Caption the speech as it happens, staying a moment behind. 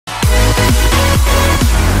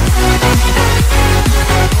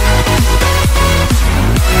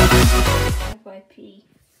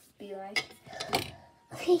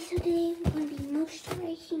Okay, so today we're going to be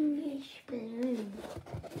moisturizing this balloon.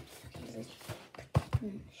 Okay, let's put this in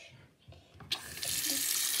the shower.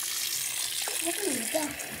 Look at the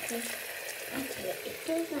duck, okay, it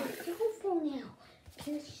does not. Don't fall now.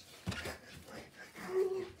 Okay, let's just...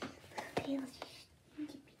 Okay, let's just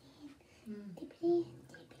dip it in.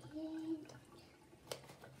 Dip it in.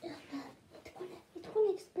 It's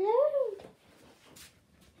gonna explode.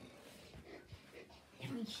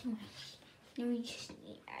 Now we just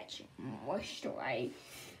need to add some moisturizer.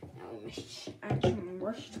 Now we must add some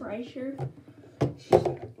moisturizer.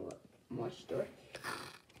 Moisture.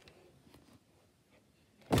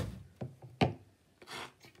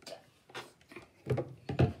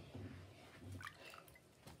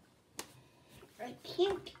 I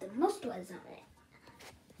can't get the moisturizer on it.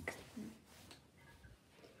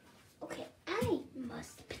 Okay, I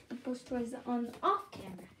must put the moisturizer on off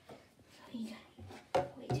camera. So you gotta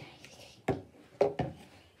wait.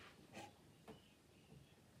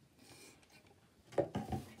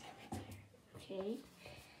 Okay,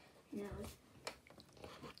 now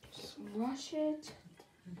just wash it,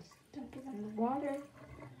 dump it in the water,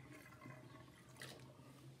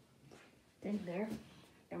 then there,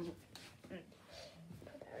 and put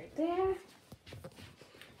that right there.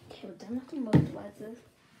 Okay, we're done with the moisturizer.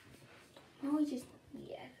 Now we just,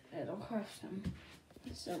 it'll have some of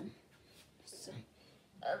this.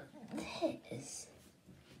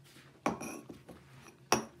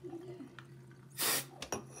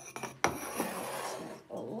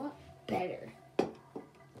 A lot better.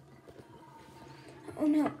 Oh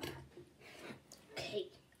no. Okay.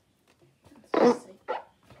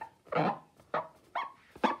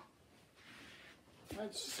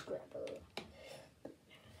 Let's just grab a little.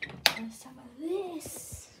 And some of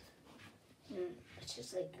this. And let's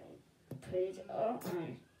just like put it all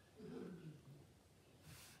on.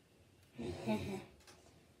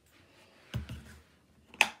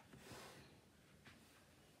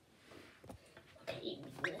 Okay,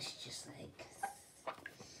 let's just like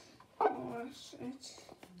wash it.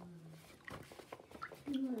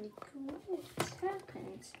 Like, what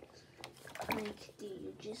happens? Like, do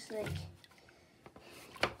you just like...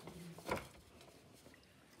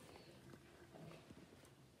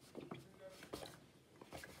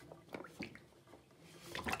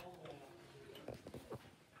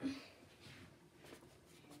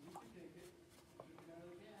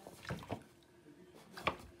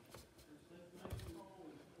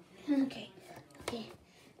 Okay,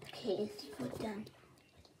 I think we're done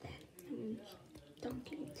with that.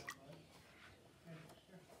 Dunk it.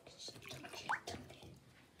 Just dunk it.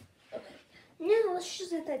 Okay, now let's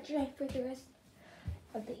just let that dry for the rest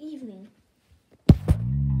of the evening.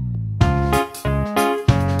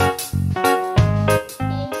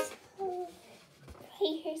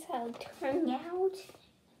 Here's how it turned out.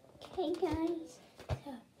 Okay, guys.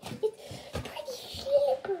 So, it's pretty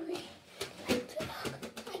slippery. I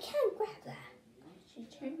can't grab that.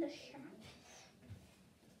 Turn the shot.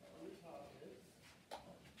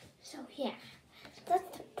 So yeah,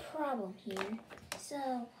 that's the problem here. So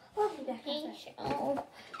I'll be back on the show.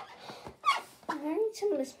 I'm wearing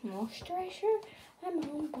some of this moisturizer my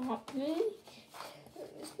mom bought me.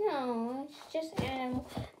 No, it's just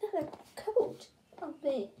another coat of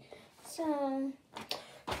it. So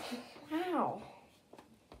wow.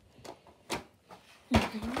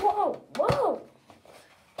 Whoa.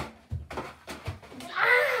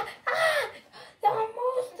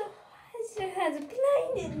 Has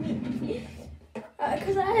blinded me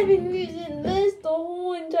because I've been using this the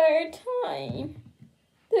whole entire time.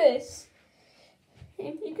 This,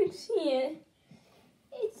 if you can see it,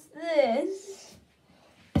 it's this.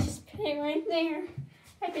 Just put it right there.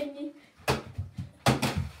 I've been.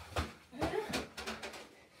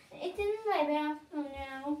 It's in my bathroom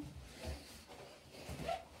now.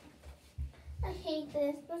 I hate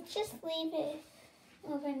this. Let's just leave it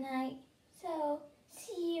overnight. So.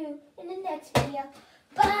 See you in the next video.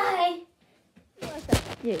 Bye!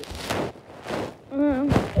 Yeah.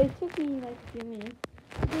 It took me like a few minutes.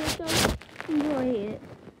 So enjoy it.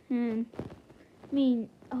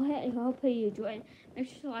 I hope you enjoy it. Make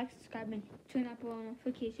sure to like, subscribe, and turn on bell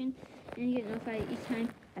notification, and you get notified each time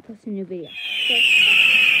I post a new video.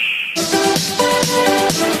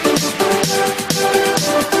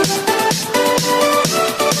 So